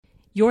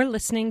You're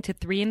listening to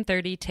 3 in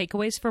 30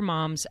 Takeaways for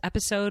Moms,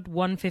 episode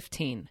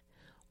 115.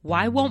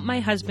 Why won't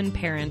my husband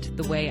parent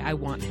the way I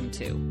want him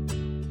to?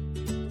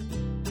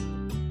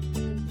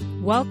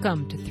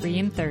 Welcome to 3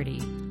 in 30,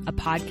 a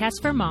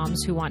podcast for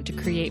moms who want to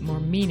create more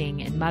meaning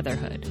in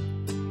motherhood.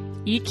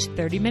 Each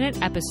 30-minute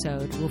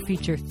episode will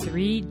feature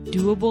 3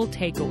 doable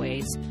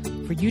takeaways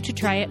for you to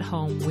try at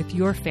home with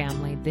your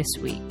family this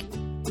week.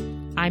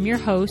 I'm your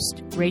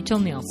host, Rachel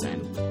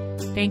Nielsen.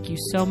 Thank you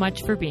so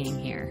much for being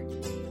here.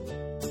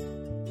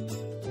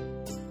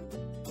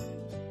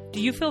 Do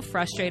you feel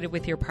frustrated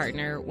with your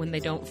partner when they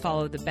don't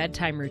follow the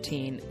bedtime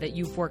routine that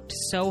you've worked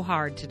so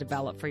hard to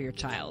develop for your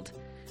child?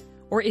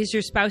 Or is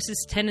your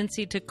spouse's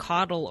tendency to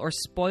coddle or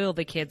spoil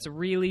the kids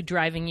really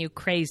driving you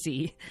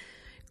crazy?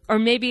 Or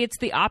maybe it's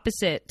the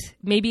opposite.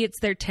 Maybe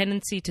it's their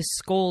tendency to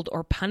scold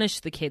or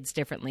punish the kids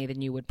differently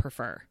than you would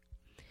prefer.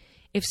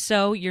 If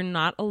so, you're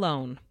not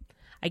alone.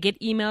 I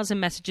get emails and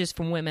messages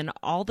from women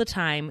all the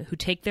time who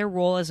take their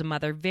role as a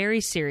mother very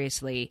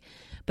seriously,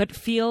 but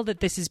feel that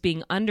this is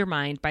being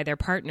undermined by their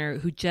partner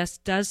who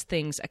just does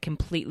things a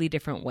completely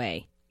different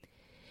way.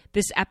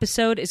 This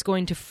episode is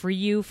going to free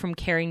you from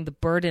carrying the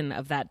burden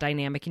of that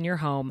dynamic in your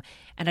home,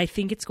 and I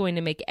think it's going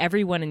to make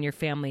everyone in your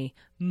family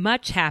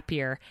much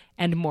happier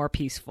and more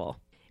peaceful.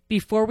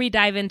 Before we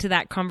dive into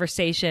that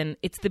conversation,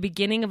 it's the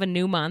beginning of a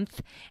new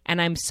month,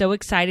 and I'm so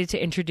excited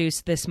to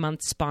introduce this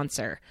month's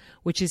sponsor,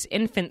 which is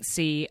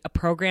Infancy, a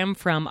program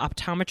from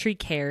Optometry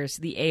Cares,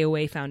 the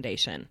AOA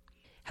Foundation.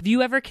 Have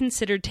you ever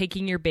considered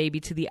taking your baby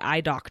to the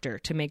eye doctor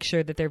to make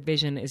sure that their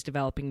vision is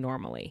developing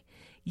normally?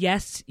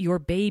 Yes, your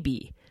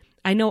baby.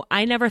 I know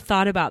I never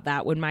thought about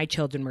that when my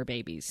children were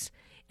babies.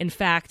 In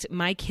fact,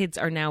 my kids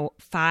are now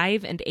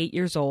 5 and 8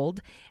 years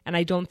old, and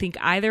I don't think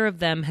either of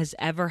them has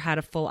ever had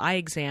a full eye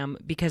exam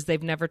because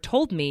they've never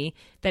told me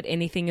that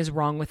anything is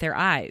wrong with their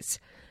eyes.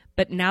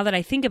 But now that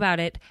I think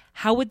about it,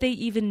 how would they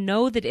even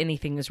know that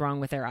anything is wrong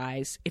with their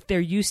eyes if they're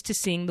used to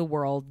seeing the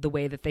world the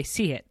way that they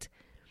see it?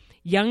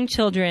 Young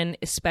children,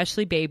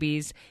 especially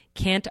babies,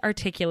 can't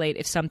articulate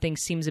if something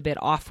seems a bit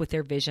off with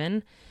their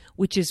vision,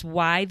 which is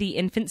why the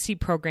Infancy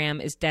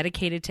program is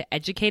dedicated to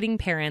educating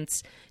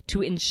parents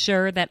to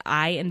ensure that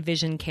eye and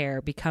vision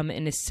care become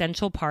an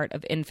essential part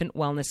of infant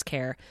wellness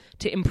care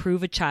to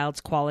improve a child's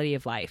quality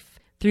of life.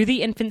 Through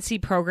the Infancy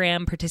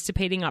program,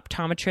 participating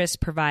optometrists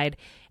provide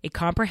a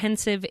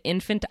comprehensive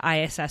infant eye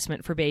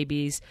assessment for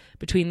babies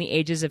between the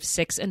ages of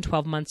 6 and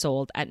 12 months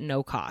old at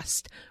no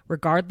cost,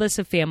 regardless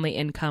of family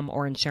income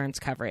or insurance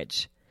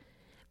coverage.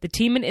 The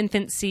team at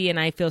Infancy and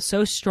I feel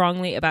so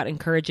strongly about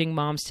encouraging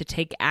moms to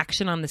take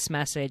action on this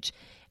message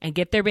and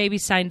get their baby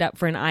signed up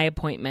for an eye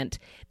appointment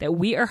that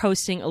we are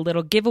hosting a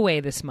little giveaway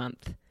this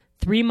month.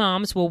 3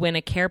 moms will win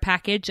a care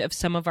package of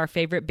some of our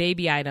favorite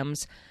baby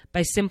items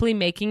by simply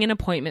making an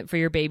appointment for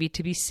your baby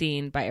to be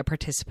seen by a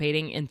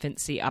participating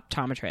Infancy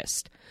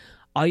optometrist.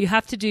 All you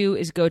have to do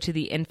is go to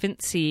the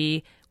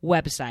Infancy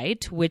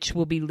website, which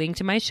will be linked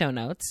in my show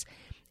notes,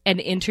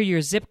 and enter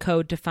your zip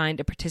code to find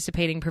a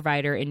participating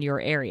provider in your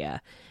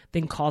area.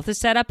 Then call to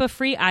set up a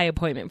free eye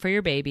appointment for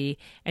your baby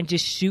and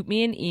just shoot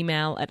me an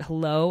email at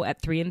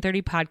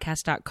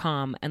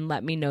hello@3in30podcast.com and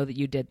let me know that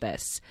you did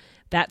this.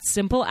 That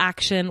simple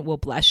action will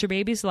bless your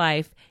baby's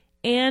life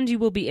and you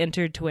will be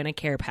entered to win a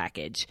care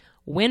package.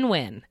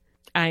 Win-win.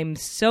 I'm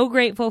so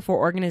grateful for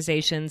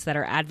organizations that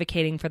are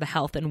advocating for the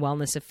health and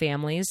wellness of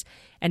families,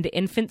 and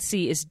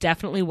Infancy is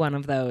definitely one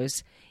of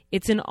those.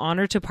 It's an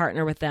honor to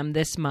partner with them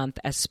this month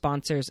as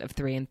sponsors of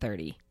 3 in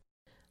 30.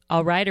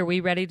 All right, are we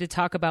ready to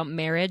talk about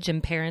marriage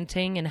and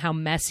parenting and how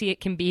messy it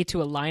can be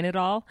to align it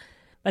all?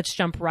 Let's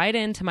jump right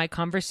into my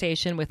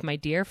conversation with my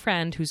dear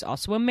friend who's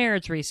also a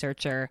marriage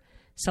researcher,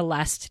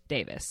 Celeste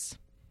Davis.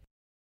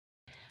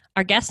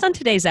 Our guest on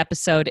today's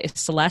episode is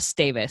Celeste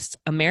Davis,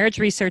 a marriage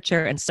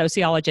researcher and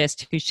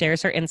sociologist who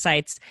shares her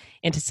insights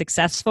into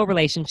successful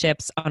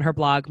relationships on her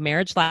blog,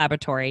 Marriage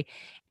Laboratory,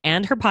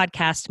 and her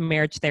podcast,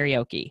 Marriage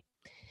Karaoke.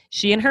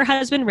 She and her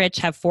husband, Rich,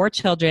 have 4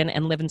 children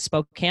and live in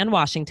Spokane,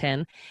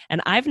 Washington.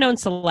 And I've known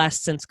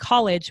Celeste since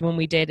college when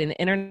we did an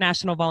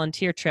international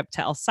volunteer trip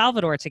to El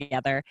Salvador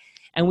together,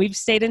 and we've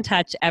stayed in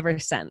touch ever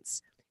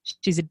since.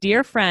 She's a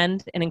dear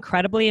friend, an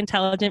incredibly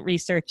intelligent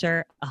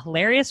researcher, a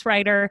hilarious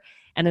writer,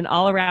 and an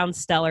all-around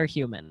stellar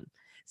human.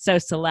 So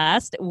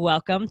Celeste,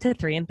 welcome to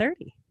 3 in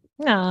 30.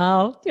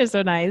 Oh, you're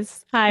so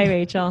nice. Hi,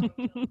 Rachel.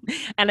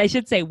 And I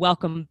should say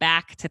welcome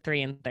back to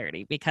 3 in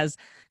 30 because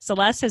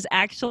Celeste has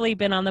actually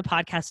been on the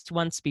podcast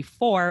once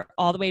before,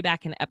 all the way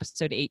back in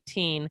episode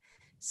 18,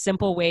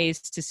 Simple Ways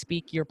to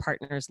Speak Your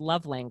Partner's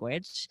Love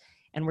Language.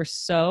 And we're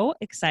so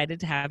excited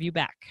to have you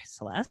back,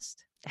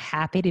 Celeste.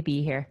 Happy to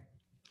be here.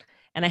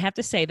 And I have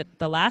to say that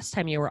the last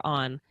time you were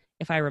on,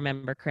 if I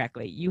remember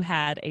correctly, you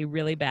had a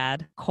really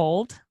bad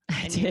cold.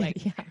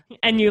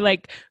 And you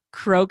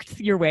croaked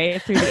your way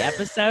through the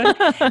episode.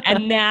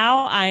 And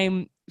now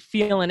I'm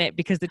feeling it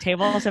because the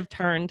tables have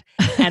turned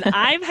and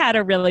I've had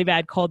a really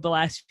bad cold the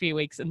last few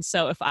weeks. And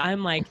so if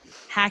I'm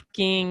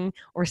hacking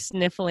or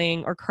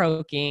sniffling or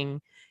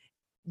croaking,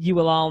 you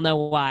will all know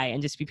why,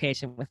 and just be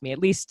patient with me. At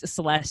least,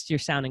 Celeste, you're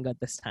sounding good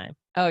this time.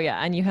 Oh,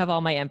 yeah. And you have all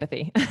my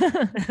empathy.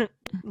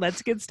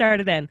 Let's get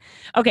started then.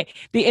 Okay.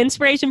 The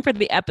inspiration for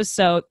the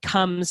episode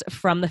comes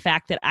from the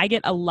fact that I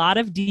get a lot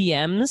of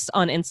DMs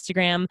on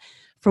Instagram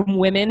from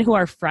women who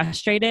are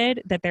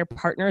frustrated that their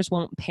partners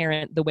won't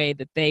parent the way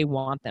that they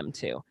want them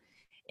to.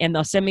 And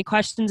they'll send me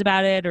questions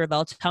about it, or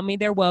they'll tell me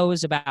their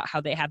woes about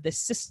how they have this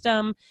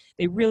system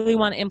they really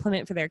want to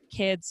implement for their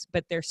kids,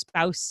 but their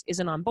spouse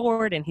isn't on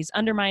board and he's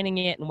undermining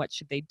it, and what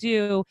should they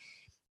do?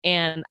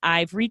 And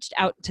I've reached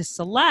out to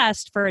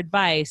Celeste for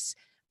advice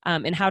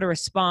and how to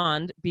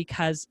respond,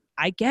 because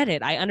I get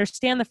it. I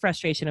understand the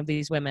frustration of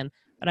these women,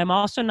 but I'm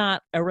also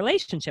not a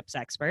relationships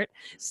expert.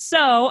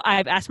 So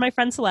I've asked my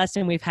friend Celeste,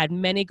 and we've had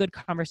many good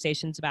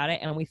conversations about it,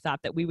 and we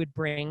thought that we would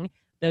bring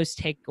those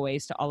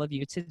takeaways to all of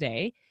you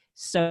today.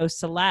 So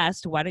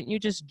Celeste, why don't you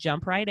just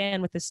jump right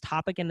in with this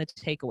topic and the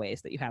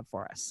takeaways that you have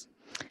for us?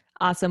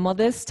 Awesome. Well,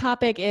 this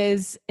topic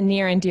is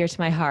near and dear to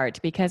my heart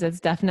because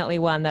it's definitely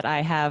one that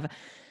I have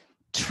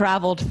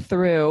traveled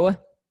through.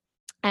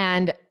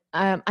 And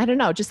I don't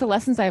know, just the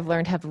lessons I've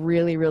learned have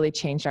really, really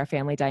changed our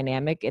family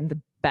dynamic in the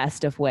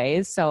best of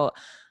ways. So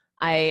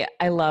I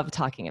love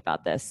talking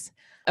about this.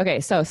 Okay,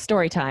 so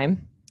story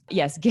time.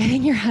 Yes,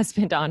 getting your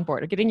husband on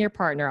board or getting your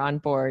partner on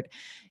board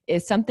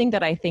is something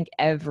that I think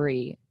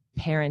every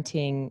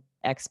parenting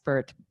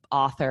expert,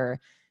 author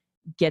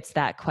gets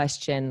that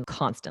question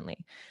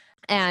constantly.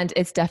 And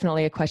it's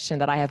definitely a question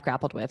that I have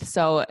grappled with.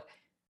 So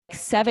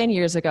 7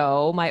 years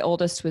ago, my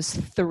oldest was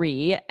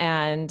 3,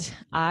 and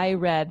I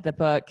read the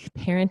book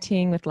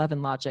Parenting with Love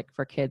and Logic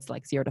for Kids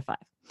like 0 to 5,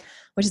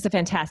 which is a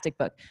fantastic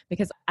book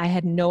because I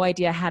had no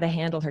idea how to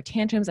handle her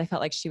tantrums. I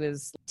felt like she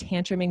was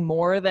tantruming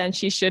more than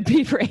she should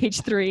be for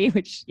age 3,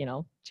 which, you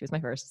know, she was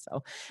my first.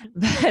 So,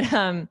 but,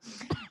 and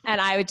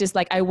I would just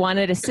I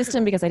wanted a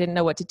system because I didn't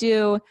know what to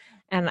do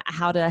and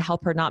how to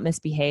help her not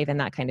misbehave and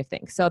that kind of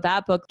thing. So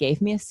that book gave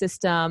me a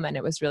system and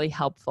it was really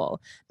helpful.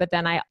 But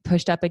then I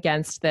pushed up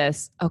against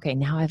this, okay,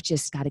 now I've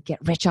just got to get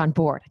Rich on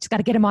board. I just got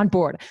to get him on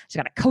board. I just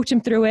got to coach him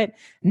through it,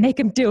 make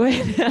him do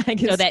it.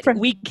 So that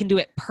we can do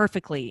it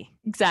perfectly.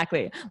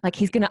 Exactly. Like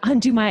he's going to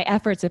undo my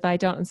efforts if I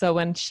don't. And so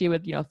when she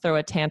would, throw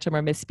a tantrum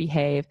or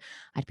misbehave,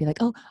 I'd be like,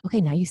 oh,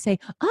 okay, now you say,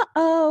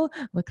 uh-oh,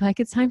 look like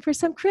it's time for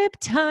some crib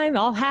time.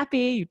 All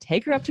happy. You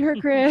take her up to her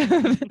crib.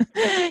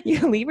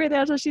 You leave her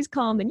there until she's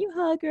calm. Then you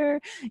hug her.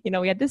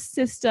 We had this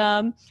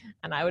system.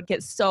 And I would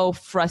get so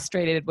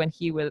frustrated when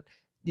he would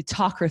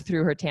talk her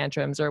through her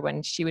tantrums or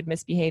when she would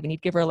misbehave and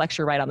he'd give her a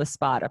lecture right on the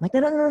spot. I'm like,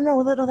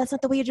 no, that's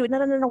not the way you do it.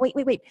 No, wait.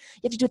 You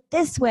have to do it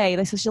this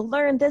way. So she'll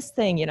learn this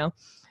thing,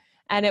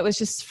 And it was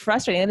just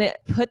frustrating. And it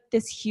put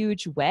this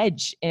huge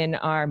wedge in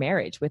our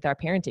marriage with our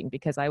parenting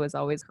because I was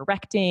always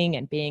correcting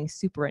and being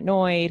super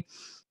annoyed.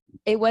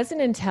 It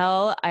wasn't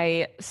until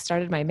I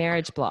started my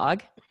marriage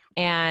blog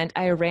and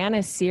I ran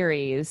a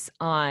series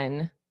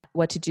on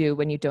what to do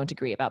when you don't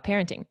agree about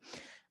parenting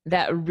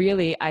that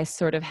really I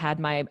sort of had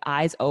my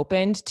eyes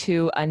opened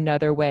to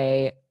another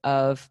way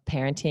of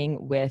parenting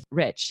with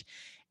Rich.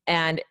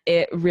 And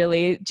it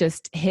really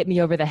just hit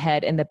me over the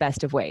head in the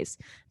best of ways.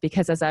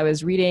 Because as I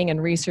was reading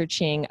and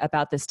researching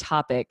about this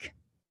topic,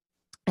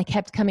 I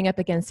kept coming up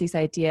against these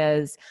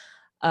ideas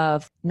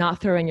of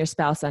not throwing your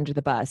spouse under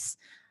the bus,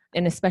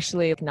 and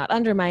especially not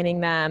undermining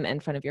them in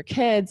front of your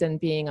kids and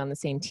being on the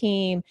same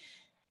team.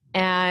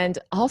 And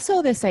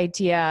also this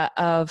idea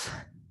of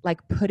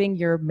putting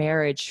your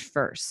marriage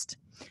first.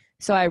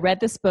 So I read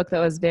this book that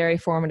was very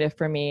formative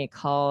for me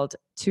called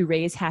To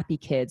Raise Happy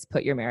Kids,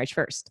 Put Your Marriage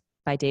First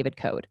by David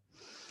Code.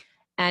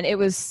 And it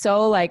was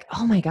so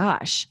oh my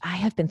gosh, I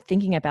have been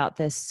thinking about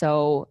this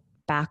so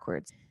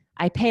backwards.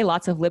 I pay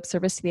lots of lip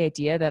service to the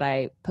idea that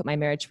I put my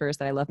marriage first,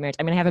 that I love marriage.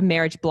 I mean, I have a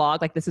marriage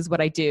blog, this is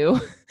what I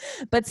do.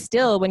 But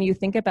still, when you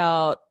think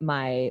about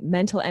my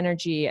mental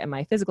energy and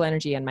my physical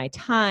energy and my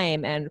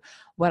time and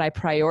what I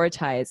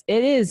prioritize,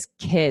 it is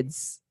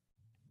kids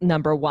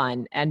number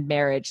 1 and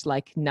marriage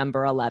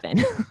number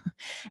 11,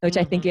 which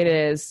I think it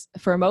is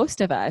for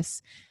most of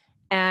us.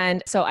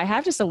 And so I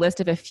have just a list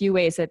of a few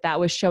ways that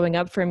was showing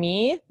up for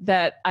me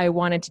that I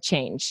wanted to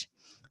change.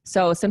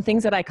 So some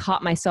things that I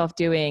caught myself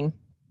doing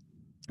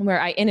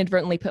where I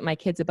inadvertently put my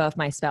kids above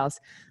my spouse.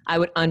 I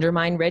would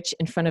undermine Rich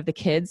in front of the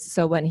kids.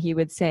 So when he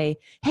would say,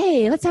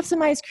 hey, let's have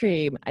some ice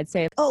cream, I'd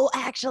say, oh,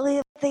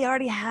 actually, they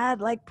already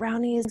had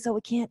brownies, so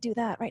we can't do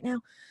that right now.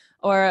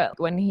 Or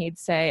when he'd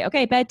say,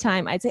 okay,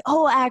 bedtime, I'd say,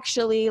 oh,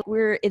 actually,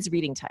 it's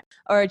reading time.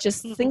 Or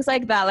just things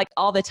like that,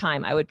 all the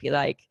time. I would be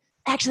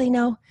actually,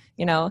 no,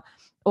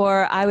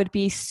 Or I would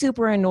be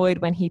super annoyed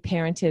when he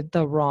parented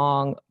the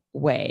wrong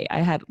way.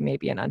 I had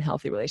maybe an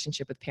unhealthy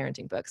relationship with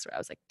parenting books where I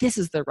was like, this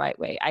is the right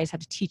way. I just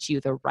have to teach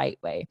you the right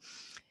way.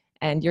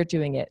 And you're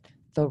doing it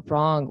the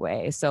wrong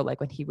way. So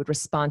when he would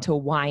respond to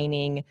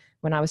whining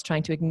when I was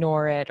trying to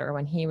ignore it, or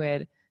when he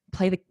would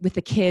play with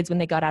the kids when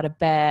they got out of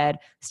bed,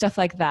 stuff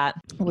like that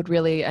would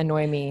really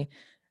annoy me.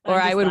 Or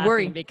I'm I just would laughing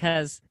worry.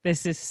 because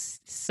this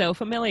is so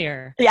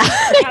familiar. Yeah.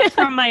 Perhaps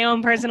from my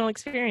own personal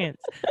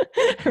experience.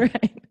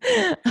 Right.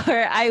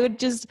 Or I would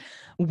just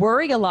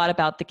worry a lot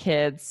about the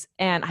kids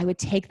and I would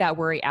take that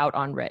worry out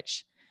on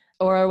Rich.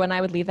 Or when I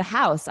would leave the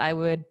house, I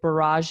would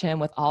barrage him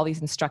with all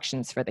these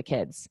instructions for the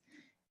kids.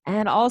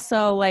 And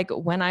also, like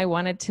when I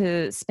wanted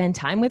to spend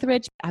time with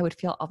Rich, I would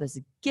feel all this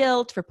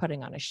guilt for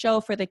putting on a show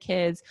for the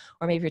kids.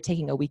 Or maybe if you're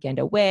taking a weekend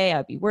away,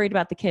 I'd be worried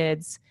about the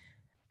kids.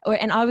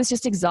 And I was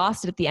just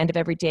exhausted at the end of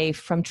every day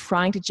from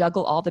trying to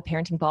juggle all the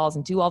parenting balls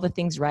and do all the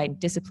things right and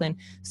discipline.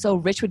 So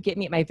Rich would get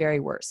me at my very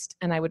worst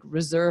and I would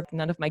reserve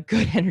none of my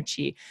good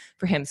energy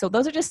for him. So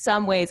those are just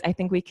some ways I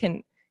think we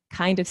can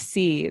kind of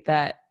see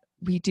that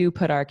we do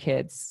put our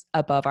kids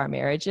above our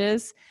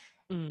marriages.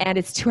 And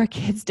it's to our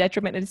kids'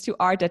 detriment. And it's to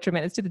our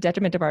detriment. It's to the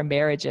detriment of our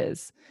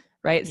marriages,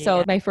 right? Yeah.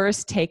 So my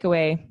first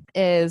takeaway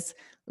is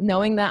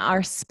knowing that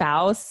our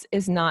spouse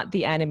is not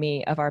the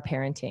enemy of our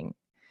parenting.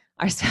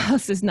 Our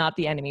spouse is not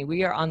the enemy.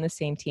 We are on the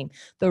same team.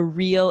 The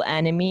real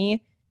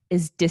enemy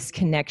is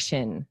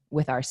disconnection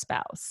with our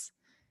spouse.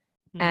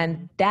 Mm-hmm.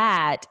 And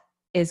that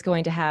is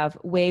going to have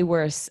way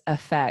worse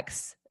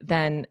effects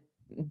than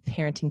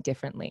parenting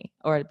differently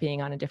or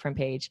being on a different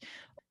page.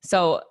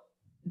 So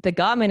the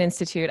Gottman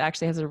Institute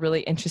actually has a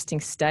really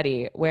interesting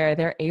study where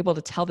they're able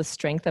to tell the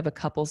strength of a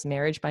couple's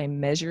marriage by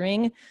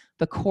measuring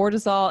the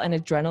cortisol and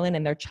adrenaline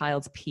in their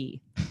child's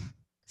pee.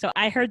 So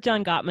I heard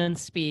John Gottman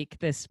speak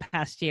this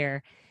past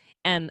year.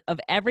 And of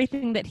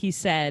everything that he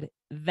said,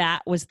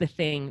 that was the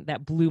thing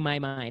that blew my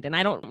mind. And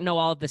I don't know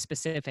all of the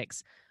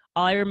specifics.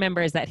 All I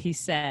remember is that he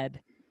said,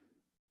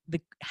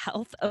 the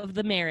health of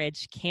the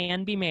marriage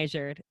can be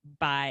measured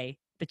by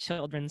the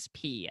children's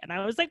pee. And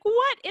I was like,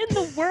 what in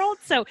the world?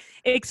 So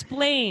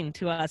explain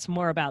to us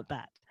more about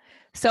that.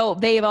 So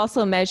they've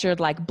also measured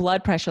like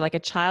blood pressure, like a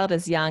child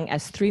as young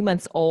as 3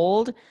 months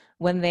old,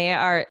 when they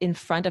are in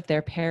front of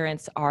their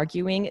parents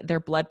arguing, their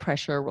blood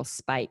pressure will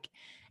spike.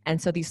 And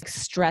so these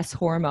stress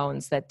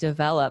hormones that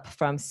develop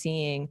from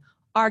seeing,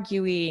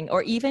 arguing,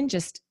 or even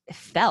just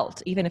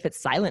felt, even if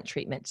it's silent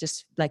treatment,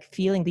 just like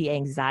feeling the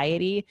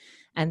anxiety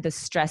and the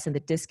stress and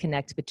the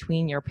disconnect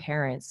between your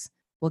parents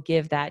will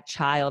give that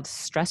child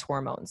stress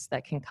hormones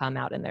that can come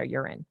out in their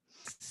urine.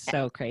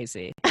 So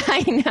crazy.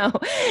 I know.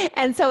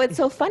 And so it's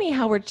so funny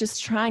how we're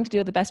just trying to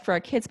do the best for our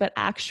kids, but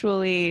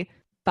actually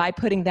by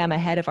putting them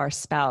ahead of our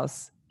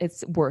spouse,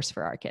 it's worse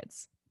for our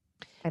kids.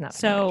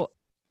 So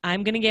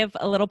I'm going to give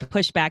a little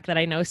pushback that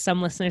I know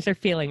some listeners are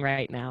feeling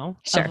right now.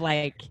 Sure. Of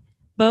like,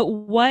 but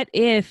what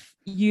if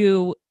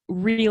you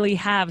really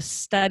have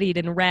studied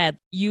and read,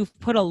 you've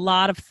put a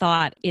lot of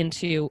thought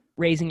into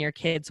raising your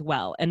kids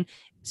well. And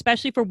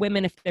especially for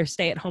women, if they're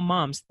stay-at-home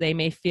moms, they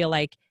may feel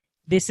like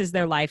this is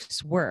their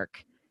life's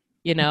work,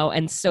 you know?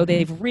 And so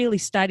they've really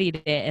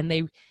studied it and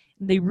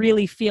they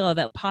really feel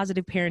that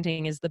positive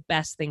parenting is the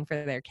best thing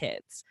for their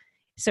kids.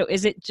 So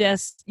is it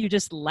just, you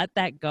just let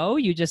that go?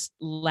 You just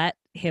let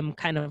him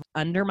kind of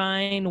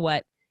undermine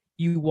what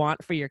you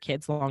want for your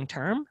kids long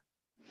term?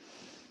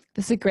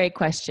 This is a great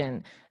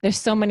question. There's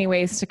so many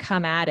ways to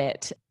come at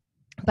it.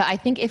 But I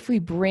think if we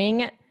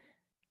bring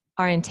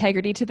our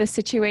integrity to the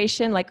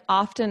situation, like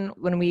often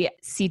when we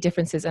see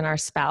differences in our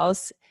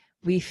spouse,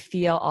 we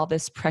feel all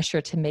this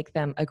pressure to make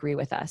them agree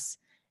with us.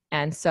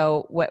 And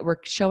so what we're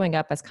showing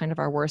up as kind of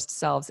our worst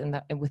selves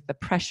with the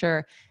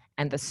pressure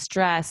and the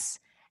stress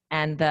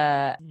and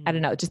the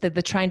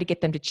trying to get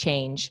them to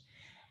change,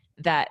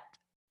 that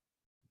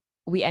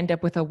we end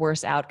up with a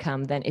worse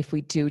outcome than if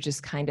we do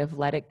just kind of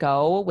let it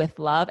go with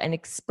love and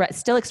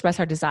still express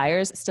our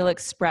desires, still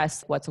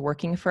express what's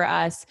working for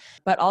us.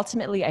 But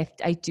ultimately,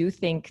 I do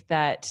think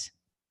that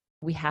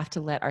we have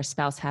to let our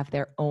spouse have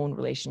their own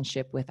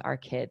relationship with our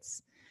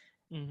kids,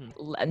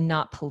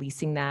 not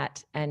policing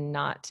that and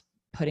not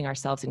putting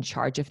ourselves in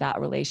charge of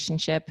that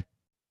relationship.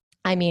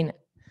 I mean,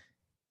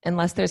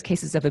 unless there's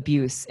cases of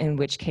abuse, in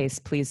which case,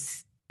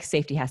 please,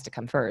 safety has to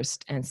come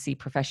first and see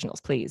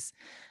professionals, please.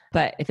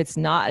 But if it's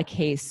not a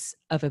case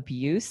of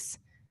abuse,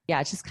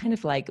 yeah, it's just kind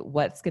of like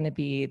what's going to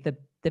be the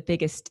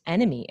biggest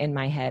enemy in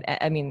my head.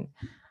 I mean,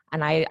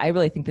 and I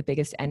really think the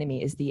biggest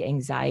enemy is the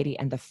anxiety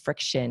and the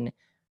friction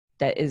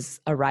that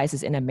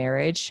arises in a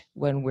marriage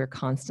when we're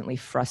constantly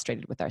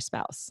frustrated with our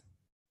spouse.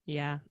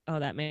 Yeah. Oh,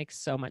 that makes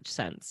so much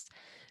sense.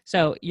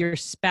 So your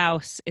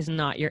spouse is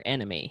not your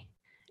enemy.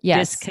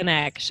 Yes.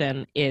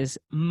 Disconnection is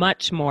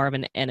much more of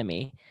an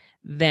enemy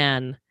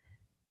than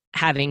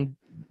having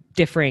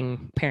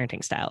differing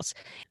parenting styles.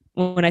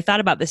 When I thought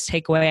about this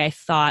takeaway, I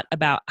thought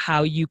about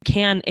how you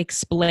can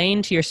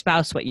explain to your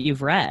spouse what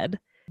you've read,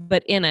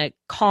 but in a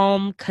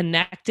calm,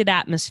 connected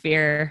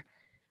atmosphere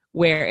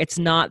where it's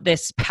not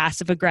this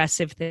passive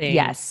aggressive thing.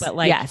 Yes. But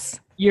like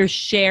you're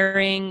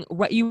sharing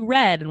what you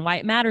read and why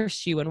it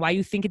matters to you and why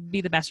you think it'd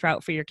be the best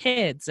route for your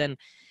kids. And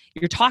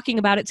you're talking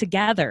about it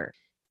together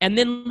and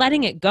then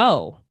letting it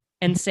go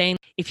and saying,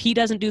 if he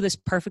doesn't do this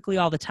perfectly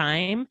all the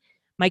time,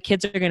 my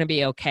kids are going to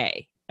be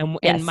okay.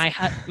 And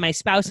my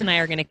spouse and I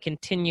are going to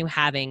continue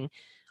having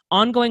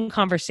ongoing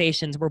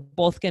conversations. We're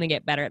both going to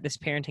get better at this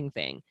parenting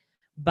thing.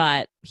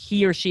 but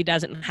he or she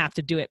doesn't have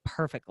to do it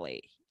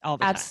perfectly all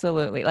the time.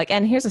 Absolutely.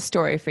 And here's a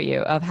story for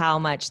you of how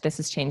much this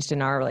has changed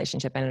in our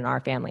relationship and in our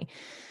family.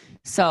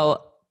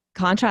 So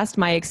contrast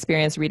my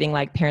experience reading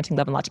Parenting,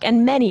 Love, and Logic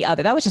and many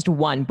other. That was just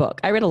one book.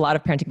 I read a lot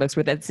of parenting books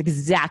where that's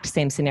exact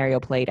same scenario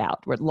played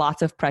out, where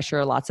lots of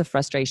pressure, lots of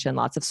frustration,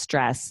 lots of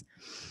stress.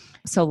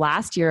 So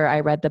last year I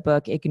read the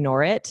book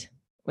Ignore It,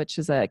 which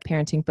is a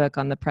parenting book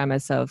on the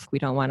premise of we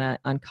don't want to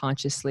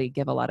unconsciously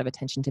give a lot of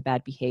attention to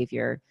bad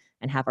behavior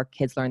and have our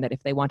kids learn that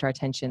if they want our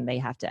attention, they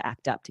have to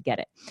act up to get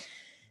it.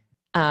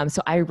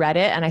 So I read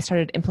it and I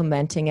started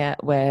implementing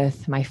it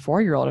with my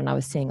 4-year-old, and I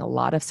was seeing a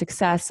lot of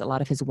success. A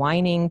lot of his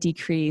whining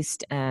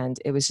decreased, and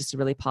it was just a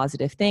really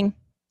positive thing.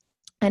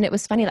 And it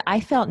was funny that I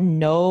felt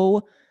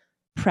no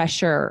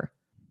pressure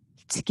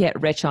to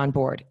get Rich on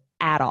board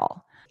at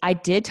all. I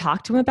did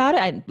talk to him about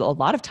it. A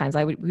lot of times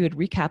we would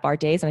recap our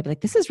days and I'd be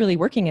like, this is really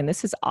working and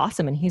this is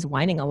awesome. And he's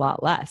whining a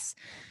lot less.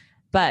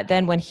 But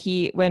then when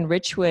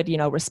Rich would,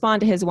 respond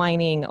to his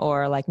whining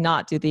or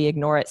not do the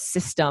ignore it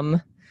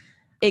system,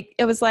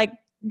 it was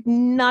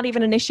not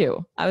even an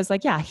issue. I was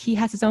like, yeah, he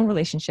has his own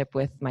relationship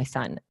with my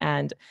son,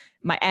 and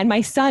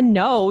my son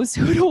knows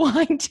who to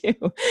whine to.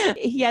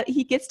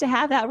 He gets to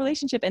have that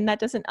relationship, and that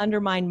doesn't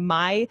undermine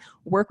my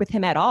work with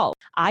him at all.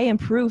 I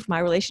improved my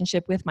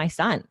relationship with my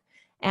son,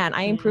 and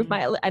I improved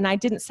and I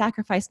didn't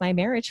sacrifice my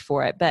marriage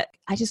for it. But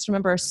I just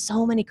remember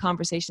so many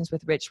conversations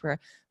with Rich where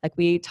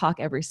we talk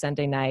every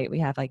Sunday night. We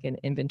have an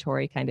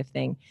inventory kind of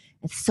thing,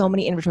 and so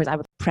many inventories. I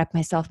would prep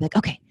myself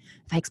okay,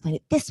 if I explain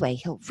it this way,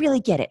 he'll really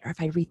get it. Or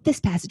if I read this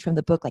passage from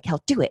the book,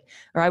 he'll do it.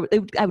 Or I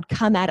would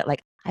come at it I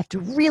have to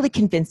really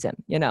convince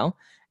him,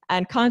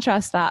 and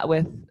contrast that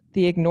with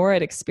the ignore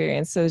it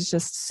experience. So it's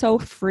just so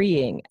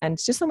freeing and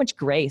it's just so much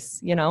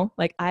grace,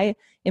 I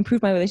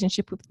improved my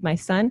relationship with my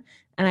son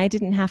and I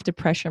didn't have to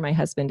pressure my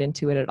husband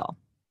into it at all.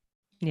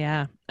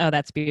 Yeah. Oh,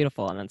 that's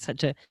beautiful. And it's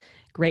such a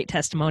great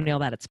testimonial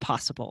that it's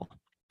possible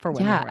for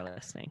women who are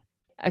listening.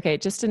 Okay,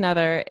 just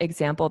another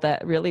example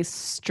that really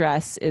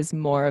stress is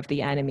more of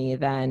the enemy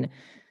than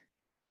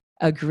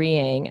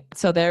agreeing.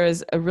 So there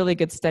is a really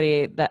good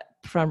study that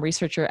from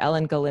researcher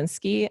Ellen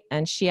Galinsky,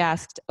 and she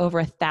asked over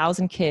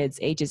 1,000 kids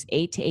ages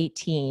 8 to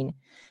 18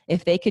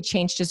 if they could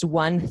change just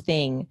one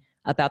thing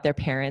about their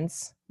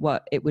parents,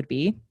 what it would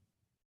be.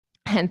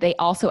 And they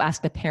also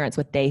asked the parents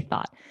what they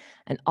thought.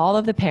 And all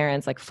of the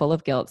parents, full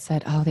of guilt,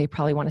 said, oh, they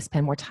probably want to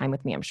spend more time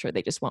with me. I'm sure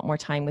they just want more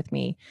time with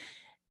me.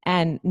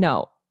 And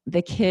no,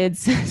 the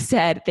kids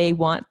said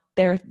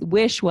their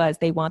wish was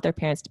they want their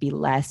parents to be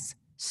less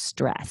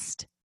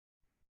stressed.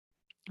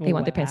 They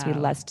want their parents to be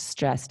less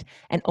stressed.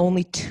 And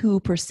only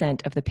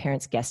 2% of the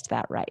parents guessed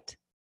that right.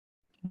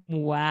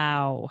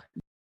 Wow.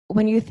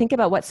 When you think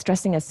about what's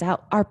stressing us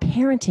out, our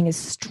parenting is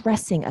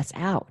stressing us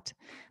out.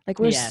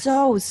 We're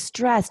so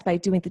stressed by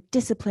doing the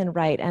discipline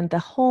right and the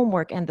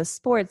homework and the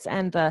sports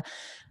and the,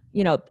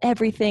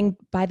 everything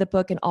by the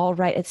book and all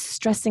right. It's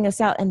stressing us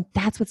out. And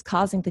that's what's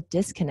causing the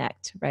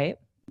disconnect, right?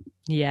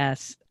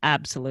 Yes,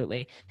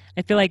 absolutely.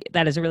 I feel like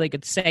that is a really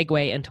good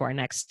segue into our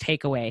next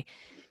takeaway.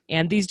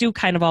 And these do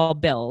kind of all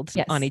build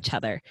on each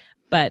other.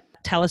 But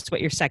tell us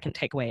what your second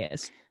takeaway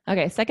is.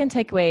 Okay, second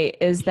takeaway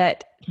is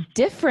that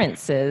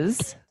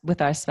differences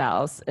with our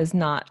spouse is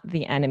not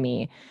the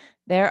enemy.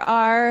 There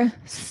are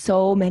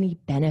so many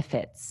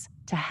benefits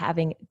to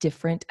having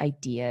different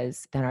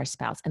ideas than our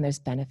spouse, and there's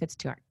benefits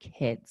to our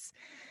kids.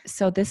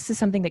 So this is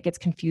something that gets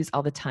confused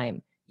all the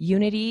time.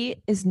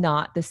 Unity is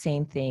not the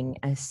same thing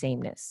as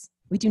sameness.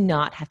 We do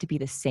not have to be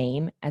the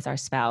same as our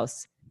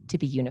spouse to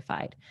be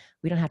unified.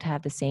 We don't have to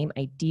have the same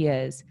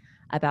ideas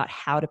about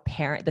how to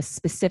parent, the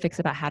specifics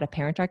about how to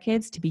parent our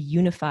kids to be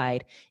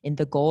unified in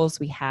the goals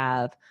we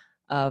have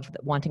of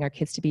wanting our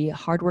kids to be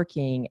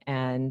hardworking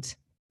and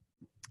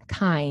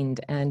kind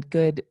and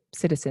good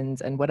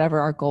citizens, and whatever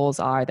our goals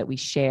are that we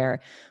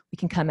share, we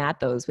can come at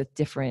those with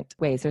different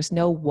ways. There's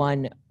no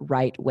one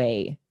right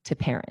way to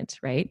parent,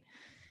 right?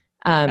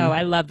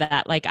 I love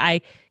that.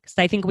 Because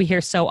I think we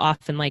hear so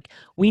often,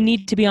 we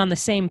need to be on the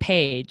same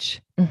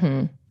page,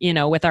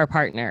 with our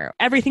partner.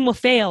 Everything will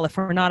fail if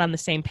we're not on the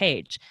same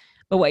page.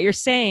 But what you're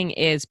saying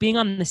is being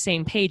on the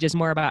same page is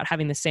more about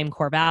having the same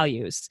core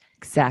values.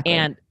 Exactly.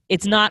 And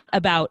it's not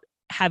about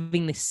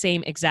having the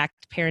same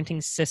exact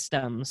parenting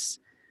systems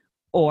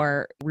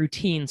or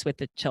routines with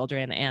the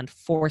children and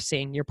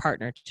forcing your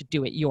partner to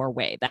do it your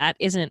way. That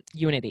isn't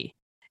unity.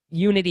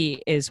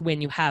 Unity is when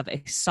you have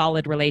a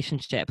solid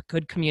relationship,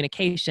 good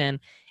communication,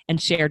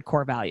 and shared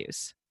core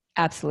values.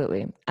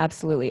 Absolutely.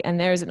 Absolutely. And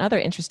there's another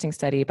interesting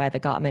study by the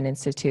Gottman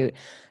Institute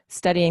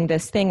studying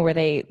this thing where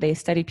they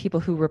studied people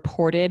who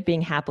reported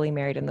being happily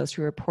married and those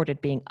who reported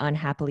being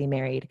unhappily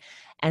married.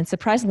 And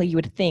surprisingly, you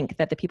would think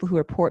that the people who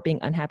report being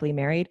unhappily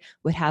married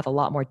would have a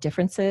lot more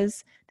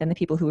differences than the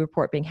people who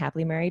report being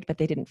happily married, but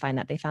they didn't find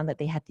that. They found that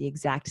they had the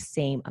exact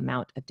same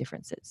amount of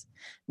differences,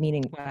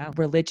 meaning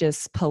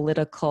religious,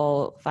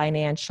 political,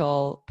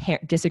 financial,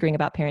 disagreeing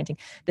about parenting,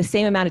 the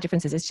same amount of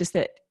differences. It's just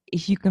that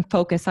if you can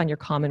focus on your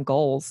common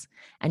goals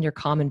and your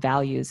common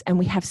values, and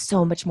we have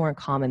so much more in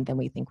common than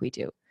we think we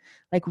do.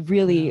 Like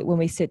really, when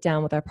we sit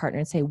down with our partner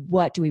and say,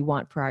 what do we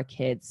want for our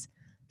kids?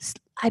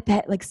 I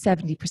bet like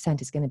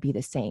 70% is going to be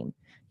the same.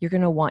 You're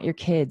going to want your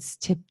kids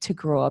to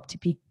grow up to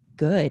be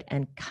good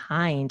and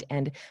kind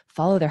and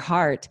follow their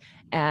heart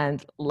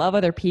and love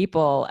other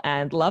people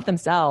and love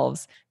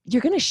themselves.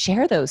 You're going to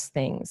share those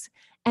things.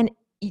 And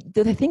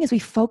the thing is, we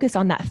focus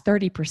on that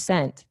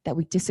 30% that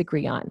we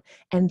disagree on,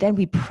 and then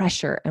we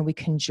pressure and we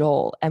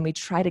cajole and we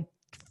try to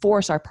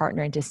force our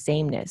partner into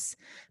sameness.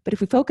 But if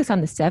we focus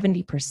on the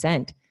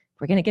 70%,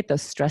 we're going to get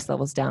those stress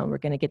levels down. We're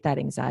going to get that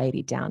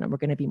anxiety down, and we're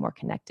going to be more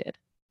connected.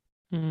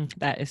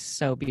 That is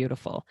so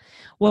beautiful.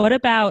 What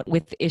about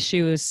with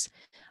issues?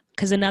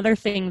 Because another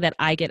thing that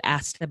I get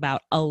asked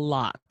about a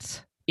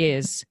lot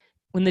is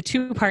when the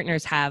two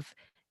partners have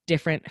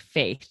different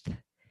faith.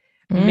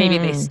 Maybe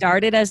they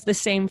started as the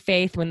same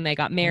faith when they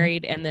got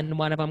married, and then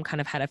one of them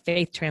kind of had a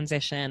faith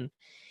transition.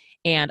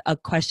 And a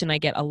question I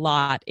get a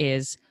lot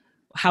is,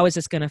 how is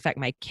this going to affect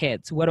my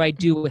kids? What do I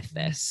do with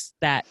this,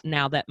 that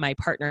now that my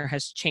partner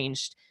has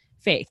changed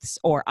faiths,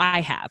 or I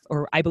have,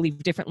 or I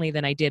believe differently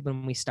than I did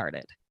when we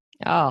started?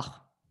 Oh,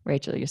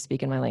 Rachel, you're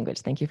speaking my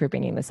language. Thank you for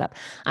bringing this up.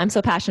 I'm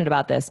so passionate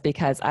about this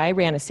because I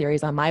ran a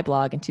series on my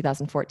blog in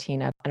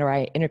 2014 where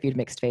I interviewed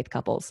mixed faith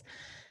couples,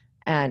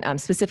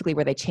 and specifically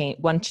where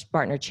one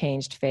partner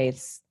changed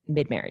faiths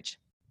mid-marriage.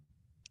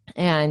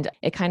 And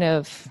it kind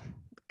of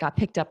got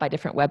picked up by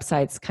different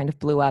websites, kind of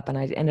blew up, and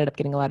I ended up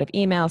getting a lot of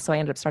emails. So I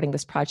ended up starting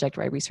this project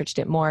where I researched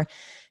it more.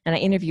 And I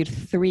interviewed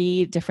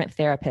 3 different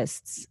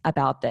therapists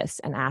about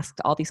this and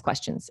asked all these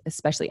questions,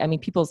 especially,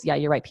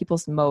 you're right,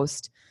 people's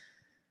most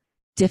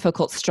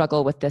difficult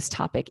struggle with this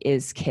topic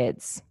is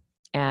kids,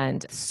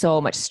 and so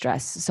much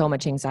stress, so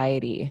much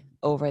anxiety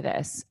over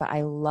this. But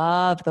I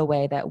love the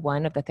way that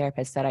one of the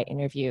therapists that I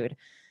interviewed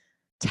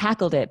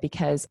tackled it,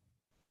 because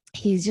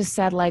he just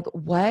said, like,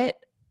 what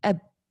a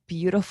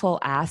beautiful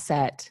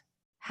asset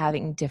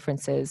having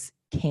differences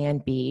can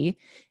be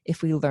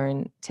if we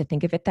learn to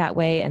think of it that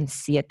way and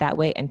see it that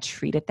way and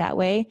treat it that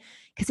way.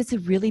 Because it's a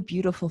really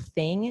beautiful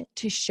thing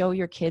to show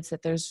your kids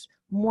that there's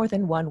more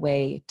than one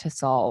way to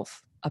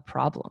solve a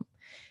problem,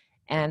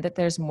 and that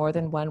there's more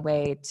than one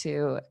way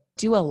to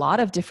do a lot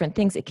of different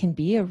things. It can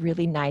be a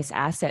really nice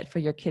asset for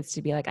your kids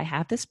to be like, I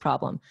have this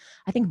problem.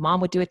 I think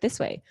mom would do it this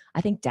way. I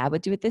think dad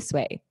would do it this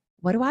way.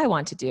 What do I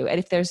want to do? And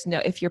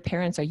if your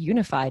parents are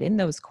unified in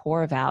those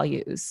core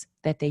values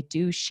that they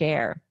do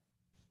share,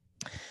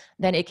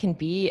 then it can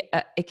be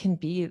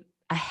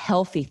a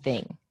healthy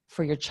thing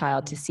for your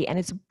child to see. And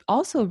it's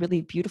also a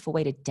really beautiful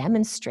way to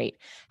demonstrate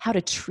how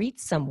to treat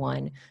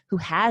someone who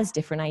has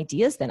different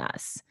ideas than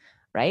us,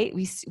 right?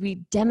 We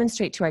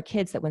demonstrate to our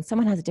kids that when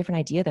someone has a different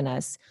idea than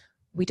us,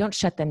 we don't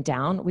shut them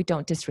down. We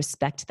don't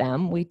disrespect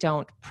them. We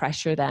don't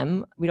pressure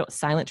them. We don't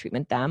silent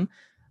treatment them.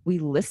 We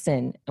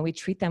listen and we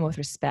treat them with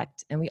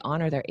respect, and we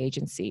honor their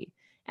agency,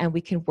 and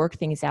we can work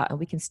things out, and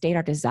we can state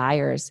our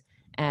desires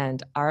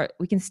and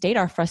we can state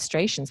our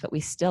frustrations, but we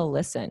still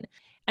listen.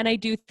 And I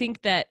do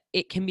think that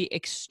it can be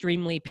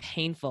extremely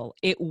painful.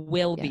 It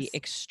will be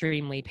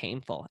extremely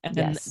painful. And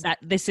that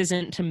this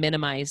isn't to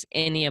minimize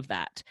any of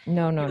that.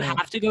 No. You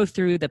have to go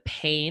through the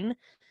pain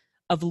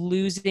of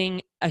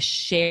losing a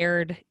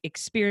shared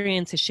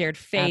experience, a shared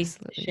faith,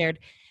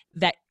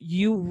 that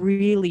you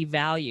really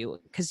value.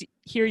 Because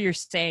here you're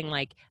saying,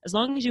 like, as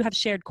long as you have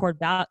shared core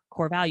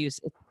values,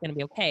 it's going to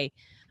be okay.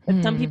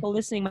 But some people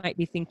listening might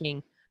be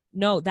thinking,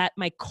 no, that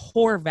my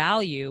core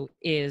value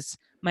is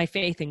my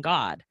faith in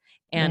God,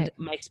 and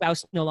my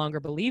spouse no longer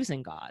believes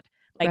in God.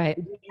 Like,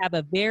 we have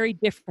a very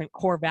different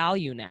core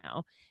value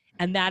now,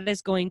 and that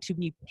is going to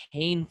be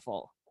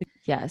painful.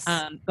 Yes.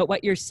 But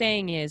what you're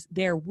saying is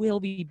there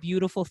will be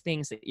beautiful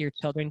things that your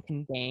children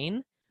can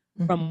gain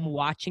from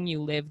watching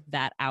you live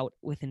that out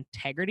with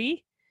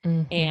integrity.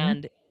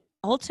 And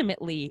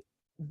ultimately,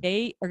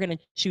 they are going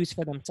to choose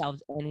for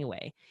themselves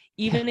anyway.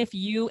 Even if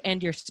you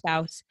and your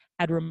spouse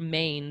had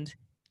remained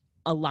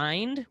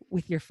aligned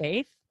with your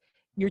faith,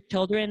 your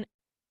children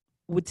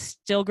would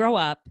still grow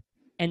up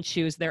and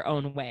choose their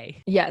own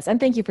way. Yes. And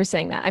thank you for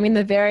saying that. I mean,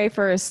 the very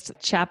first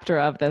chapter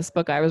of this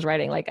book I was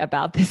writing, like,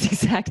 about this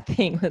exact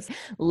thing was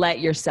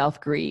let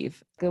yourself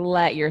grieve.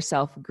 Let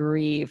yourself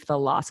grieve the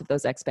loss of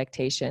those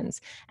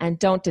expectations, and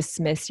don't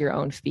dismiss your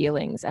own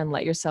feelings, and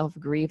let yourself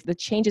grieve the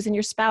changes in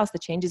your spouse, the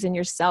changes in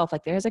yourself.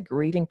 Like, there's a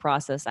grieving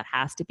process that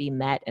has to be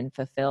met and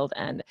fulfilled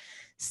and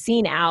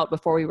seen out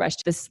before we rush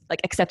to this, like,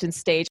 acceptance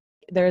stage.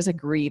 There's a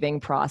grieving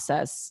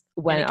process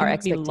when our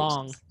expectations be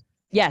long.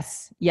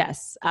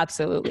 Yes,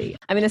 absolutely.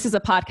 I mean, this is a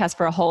podcast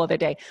for a whole other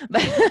day.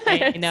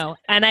 I know.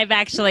 And I've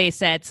actually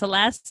said,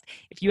 Celeste,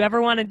 if you ever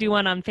want to do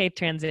one on faith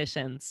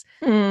transitions,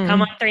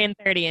 come on 3 and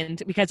 30.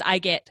 And because I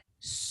get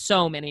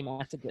so many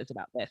messages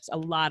about this, a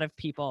lot of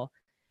people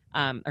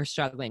are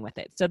struggling with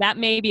it. So that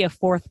may be a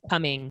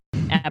forthcoming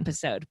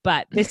episode,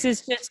 but this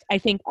is just, I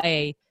think,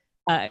 a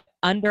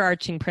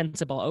overarching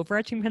principle.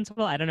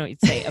 I don't know what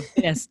you'd say of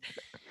this.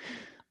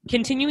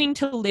 Continuing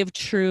to live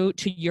true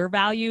to your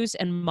values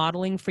and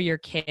modeling for your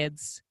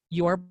kids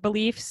your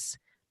beliefs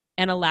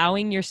and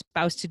allowing your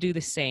spouse to do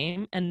the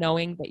same, and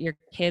knowing that your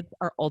kids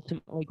are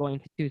ultimately going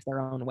to choose their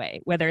own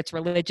way, whether it's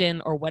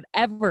religion or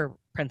whatever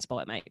principle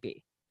it might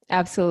be.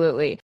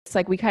 Absolutely. It's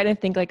like we kind of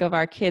think like of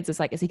our kids as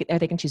like, are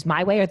they can choose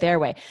my way or their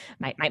way,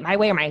 my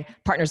way or my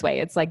partner's way.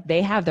 It's like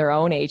they have their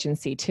own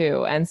agency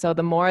too. And so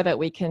the more that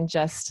we can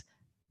just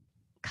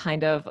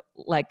kind of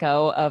let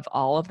go of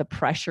all of the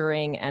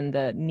pressuring and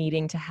the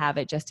needing to have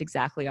it just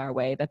exactly our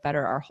way, the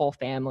better our whole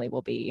family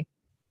will be.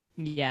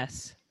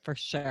 Yes, for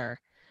sure.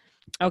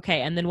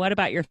 Okay. And then what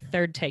about your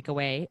third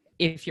takeaway?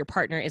 If your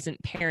partner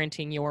isn't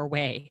parenting your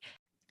way?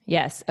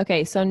 Yes.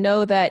 Okay. So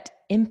know that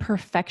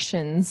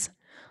imperfections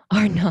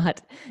are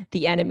not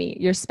the enemy.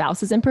 Your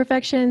spouse's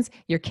imperfections,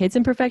 your kids'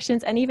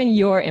 imperfections, and even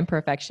your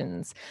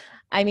imperfections.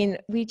 I mean,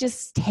 we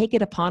just take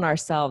it upon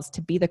ourselves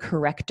to be the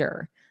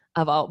corrector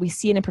of all. We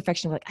see an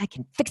imperfection, we're like, I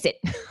can fix it.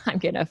 I'm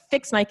going to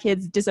fix my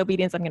kids'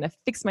 disobedience. I'm going to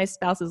fix my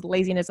spouse's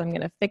laziness. I'm going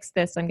to fix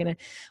this.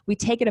 We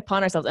take it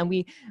upon ourselves,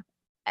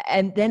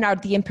 and then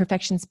the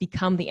imperfections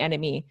become the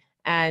enemy.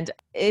 And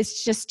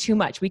it's just too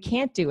much. We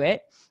can't do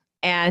it.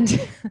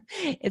 And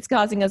it's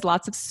causing us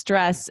lots of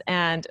stress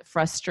and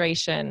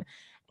frustration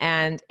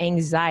and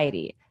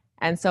anxiety.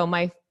 And so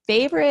my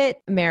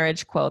favorite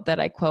marriage quote that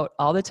I quote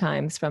all the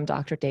time is from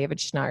Dr. David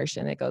Schnarch,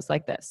 and it goes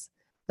like this: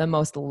 the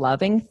most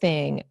loving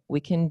thing we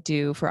can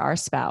do for our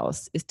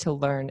spouse is to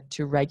learn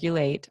to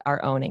regulate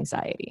our own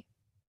anxiety.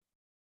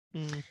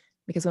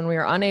 Because when we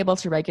are unable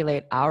to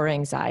regulate our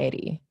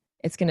anxiety,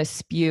 it's going to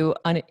spew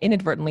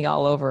inadvertently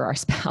all over our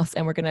spouse,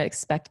 and we're going to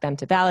expect them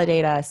to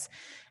validate us.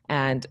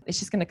 And it's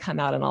just going to come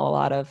out in a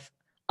lot of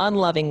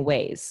unloving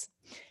ways.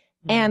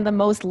 And the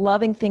most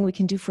loving thing we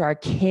can do for our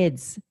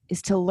kids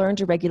is to learn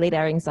to regulate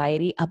our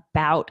anxiety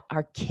about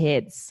our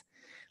kids.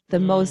 The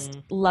most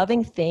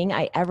loving thing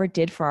I ever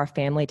did for our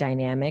family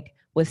dynamic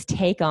was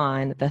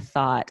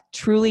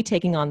truly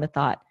taking on the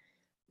thought,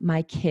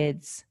 my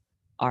kids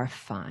are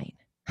fine.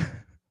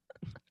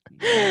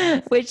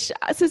 Which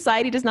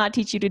society does not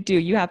teach you to do.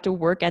 You have to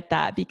work at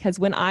that, because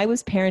when I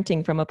was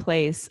parenting from a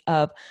place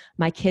of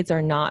my kids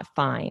are not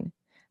fine,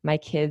 my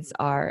kids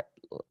are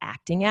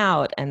acting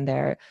out and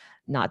they're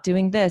not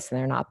doing this and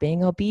they're not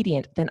being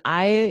obedient, then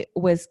I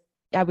was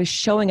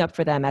showing up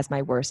for them as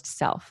my worst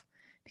self,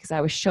 because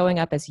I was showing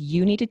up as,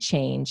 you need to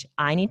change.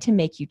 I need to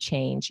make you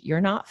change.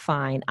 You're not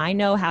fine. I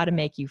know how to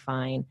make you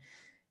fine.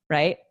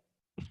 Right?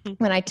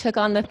 When I took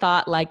on the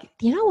thought, like,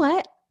 you know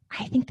what?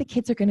 I think the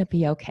kids are going to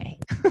be okay.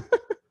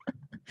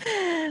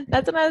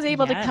 That's when I was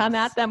able to come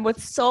at them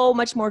with so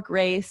much more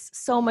grace,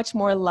 so much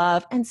more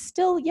love, and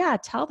still,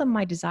 tell them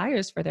my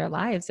desires for their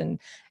lives and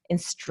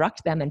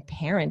instruct them and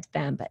parent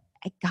them. But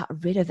I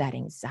got rid of that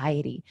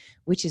anxiety,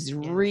 which is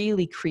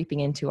really creeping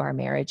into our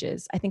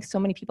marriages. I think so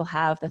many people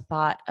have the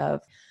thought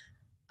of,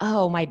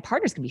 oh, my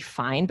partner's going to be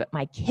fine, but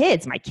my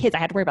kids, I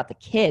had to worry about the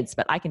kids,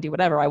 but I can do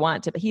whatever I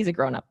want to, but he's a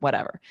grown up,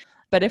 whatever.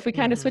 But if we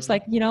kind of switch,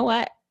 like, you know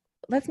what,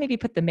 let's maybe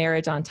put the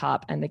marriage on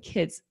top and the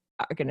kids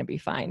are going to be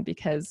fine,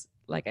 because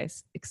like I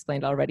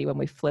explained already, when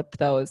we flip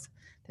those,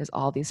 there's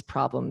all these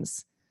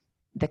problems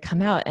that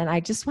come out. And I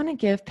just want to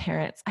give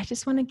parents, I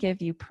just want to give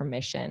you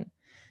permission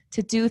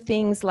to do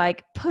things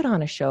like put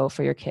on a show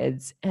for your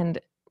kids and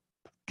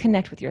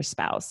connect with your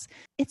spouse.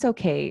 It's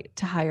okay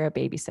to hire a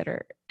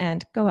babysitter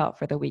and go out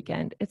for the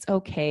weekend. It's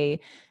okay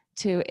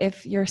to,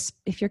 if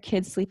your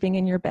kid's sleeping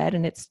in your bed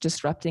and it's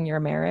disrupting your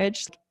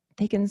marriage,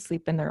 they can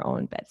sleep in their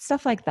own bed.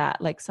 Stuff like that.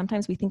 Like,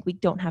 sometimes we think we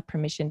don't have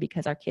permission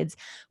because our kids,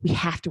 we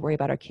have to worry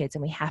about our kids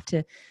and we have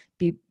to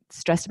be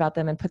stressed about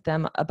them and put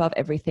them above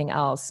everything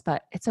else.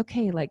 But it's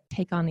okay. Like,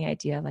 take on the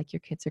idea, like, your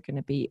kids are going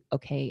to be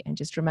okay. And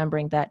just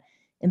remembering that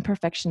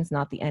imperfection is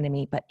not the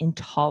enemy, but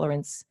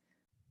intolerance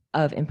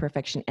of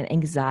imperfection and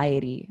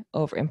anxiety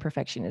over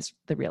imperfection is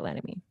the real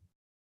enemy.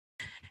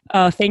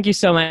 Oh, thank you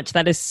so much.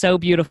 That is so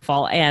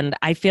beautiful. And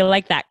I feel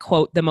like that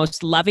quote, the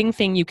most loving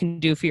thing you can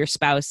do for your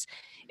spouse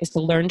is to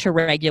learn to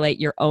regulate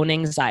your own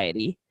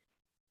anxiety.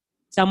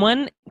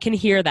 Someone can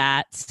hear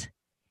that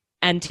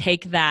and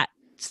take that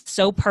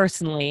so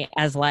personally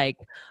as like,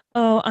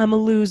 oh, I'm a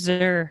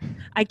loser.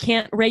 I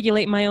can't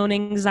regulate my own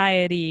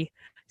anxiety.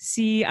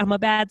 See, I'm a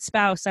bad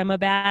spouse. I'm a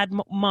bad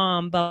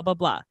mom, blah, blah,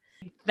 blah.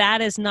 That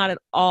is not at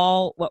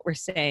all what we're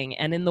saying.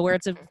 And in the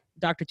words of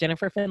Dr.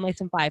 Jennifer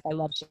Finlayson Fife, I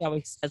love, she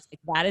always says, like,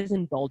 that is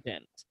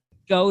indulgent.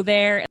 Go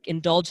there,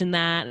 indulge in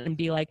that, and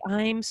be like,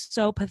 I'm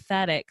so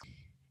pathetic.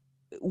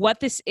 What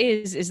this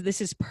is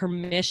this is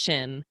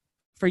permission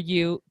for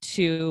you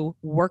to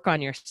work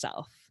on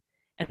yourself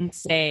and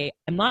say,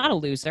 I'm not a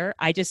loser.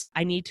 I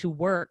need to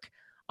work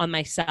on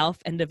myself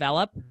and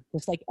develop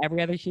just like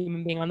every other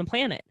human being on the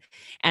planet.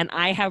 And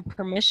I have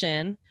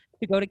permission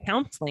to go to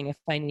counseling if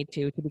I need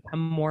to become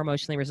more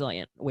emotionally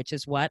resilient, which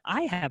is what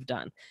I have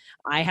done.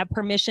 I have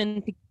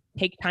permission to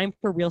take time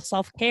for real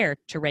self-care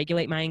to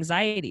regulate my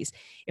anxieties.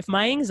 If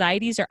my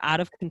anxieties are out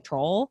of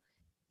control,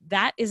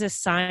 that is a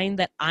sign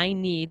that I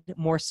need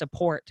more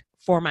support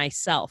for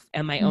myself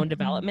and my own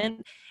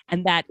development,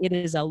 and that it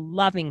is a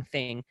loving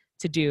thing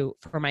to do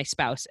for my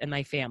spouse and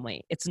my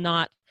family. It's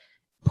not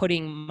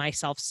putting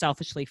myself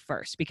selfishly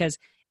first, because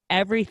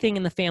everything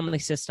in the family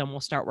system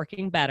will start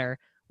working better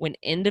when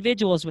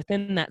individuals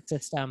within that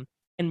system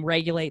can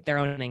regulate their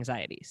own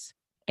anxieties.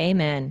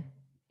 Amen.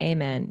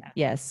 Amen.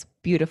 Yes,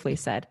 beautifully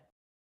said.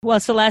 Well,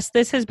 Celeste,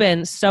 this has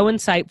been so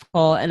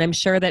insightful, and I'm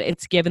sure that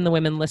it's given the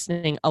women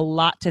listening a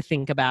lot to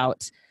think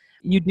about.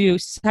 You do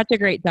such a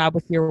great job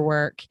with your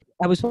work.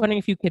 I was wondering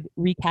if you could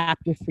recap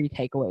your 3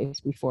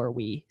 takeaways before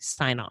we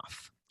sign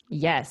off.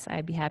 Yes,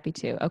 I'd be happy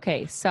to.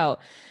 Okay, so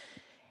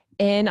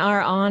in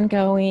our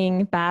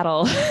ongoing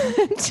battle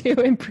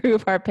to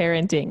improve our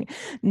parenting,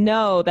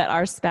 know that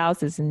our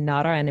spouse is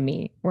not our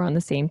enemy. We're on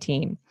the same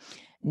team.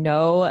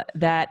 Know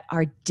that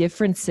our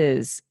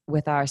differences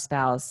with our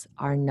spouse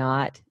are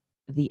not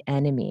the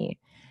enemy.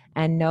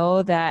 And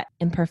know that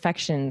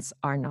imperfections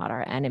are not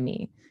our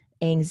enemy.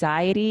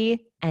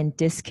 Anxiety and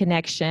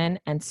disconnection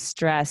and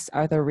stress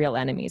are the real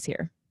enemies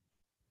here.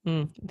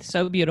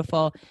 So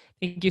beautiful.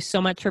 Thank you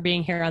so much for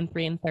being here on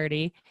 3 and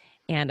 30.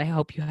 And I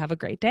hope you have a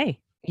great day.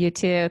 You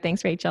too.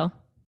 Thanks, Rachel.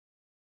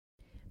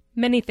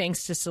 Many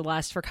thanks to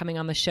Celeste for coming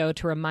on the show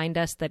to remind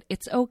us that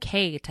it's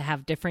okay to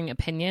have differing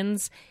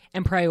opinions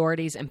and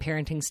priorities and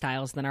parenting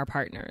styles than our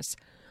partners.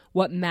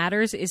 What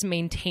matters is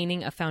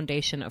maintaining a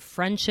foundation of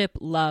friendship,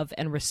 love,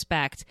 and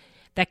respect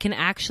that can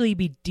actually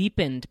be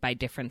deepened by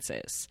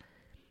differences.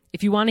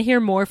 If you want to hear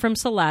more from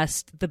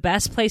Celeste, the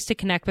best place to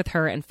connect with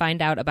her and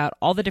find out about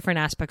all the different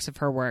aspects of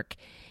her work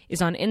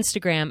is on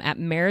Instagram at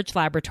Marriage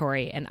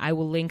Laboratory, and I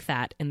will link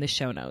that in the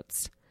show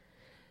notes.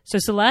 So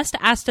Celeste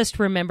asked us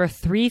to remember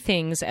 3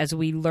 things as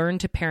we learn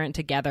to parent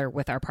together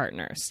with our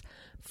partners.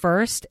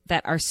 First,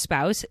 that our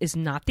spouse is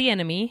not the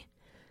enemy.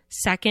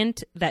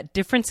 Second, that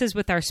differences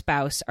with our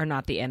spouse are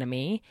not the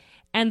enemy.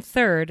 And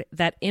third,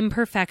 that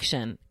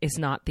imperfection is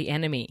not the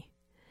enemy.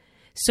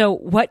 So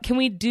what can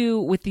we do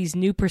with these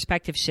new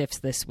perspective shifts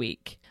this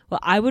week? Well,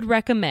 I would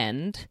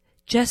recommend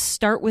just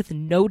start with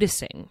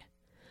noticing.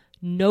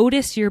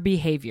 Notice your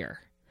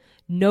behavior.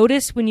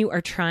 Notice when you are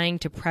trying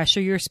to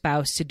pressure your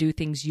spouse to do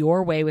things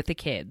your way with the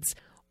kids,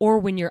 or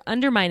when you're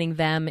undermining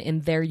them in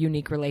their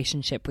unique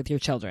relationship with your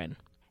children.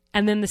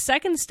 And then the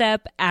second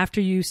step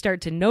after you start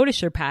to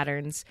notice your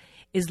patterns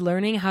is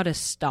learning how to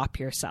stop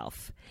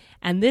yourself.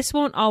 And this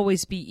won't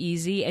always be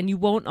easy, and you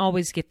won't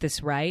always get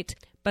this right.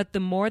 But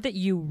the more that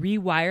you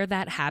rewire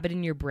that habit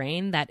in your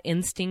brain, that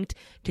instinct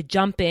to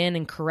jump in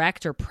and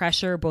correct or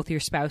pressure both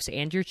your spouse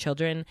and your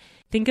children,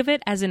 think of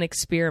it as an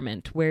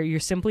experiment where you're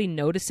simply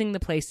noticing the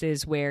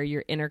places where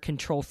your inner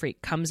control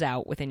freak comes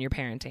out within your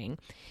parenting.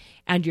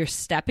 And you're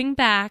stepping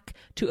back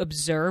to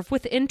observe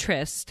with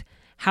interest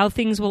how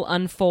things will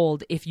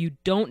unfold if you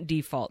don't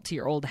default to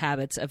your old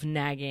habits of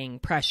nagging,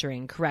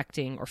 pressuring,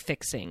 correcting, or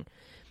fixing.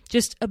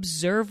 Just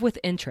observe with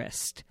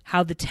interest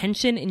how the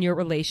tension in your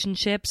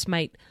relationships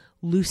might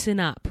loosen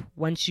up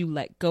once you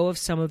let go of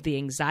some of the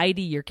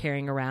anxiety you're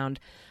carrying around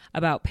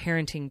about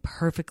parenting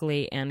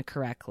perfectly and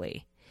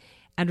correctly.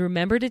 And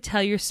remember to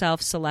tell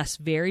yourself Celeste's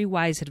very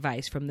wise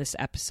advice from this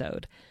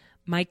episode.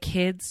 My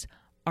kids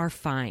are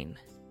fine.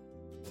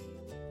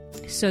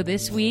 So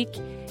this week,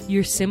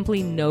 you're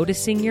simply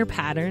noticing your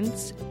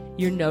patterns.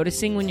 You're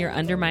noticing when you're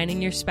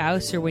undermining your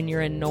spouse or when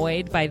you're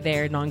annoyed by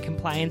their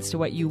noncompliance to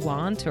what you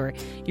want, or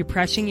you're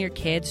pressuring your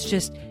kids.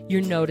 Just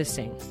you're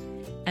noticing.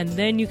 And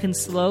then you can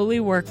slowly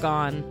work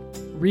on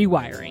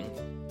rewiring.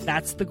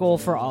 That's the goal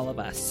for all of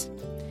us.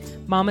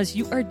 Mamas,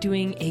 you are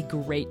doing a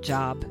great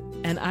job.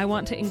 And I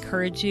want to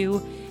encourage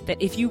you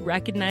that if you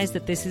recognize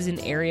that this is an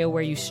area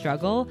where you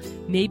struggle,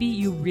 maybe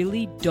you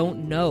really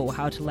don't know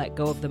how to let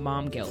go of the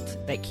mom guilt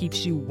that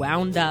keeps you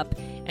wound up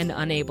and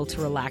unable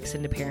to relax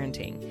into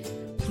parenting.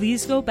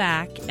 Please go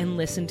back and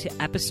listen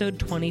to episode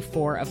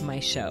 24 of my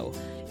show.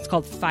 It's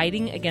called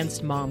Fighting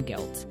Against Mom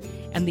Guilt.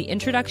 And the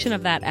introduction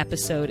of that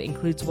episode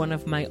includes one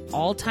of my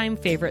all-time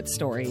favorite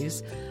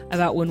stories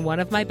about when one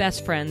of my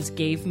best friends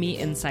gave me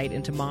insight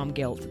into mom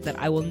guilt that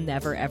I will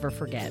never, ever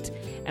forget.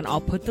 And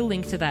I'll put the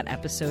link to that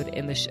episode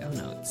in the show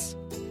notes.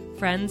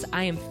 Friends,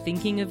 I am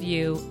thinking of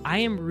you. I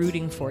am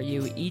rooting for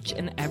you each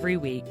and every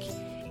week.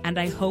 And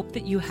I hope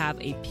that you have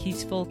a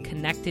peaceful,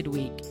 connected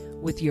week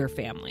with your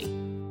family.